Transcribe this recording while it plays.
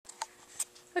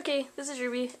Okay, this is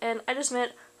Ruby, and I just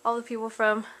met all the people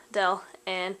from Dell,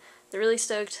 and they're really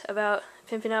stoked about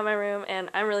pimping out my room, and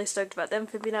I'm really stoked about them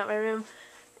pimping out my room.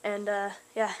 And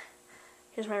yeah,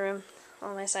 here's my room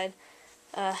on my side.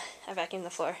 I vacuumed the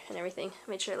floor and everything,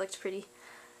 made sure it looked pretty.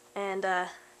 And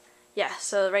yeah,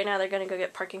 so right now they're gonna go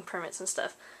get parking permits and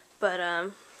stuff. But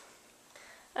I'm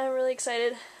really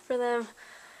excited for them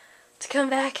to come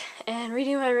back and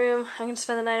redo my room. I'm gonna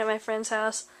spend the night at my friend's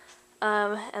house.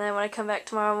 And then when I come back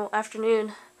tomorrow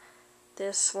afternoon,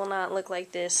 this will not look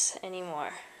like this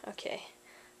anymore. Okay,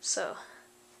 so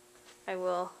I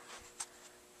will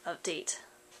update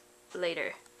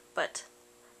later, but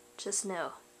just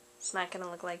know it's not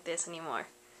gonna look like this anymore.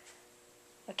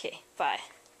 Okay, bye.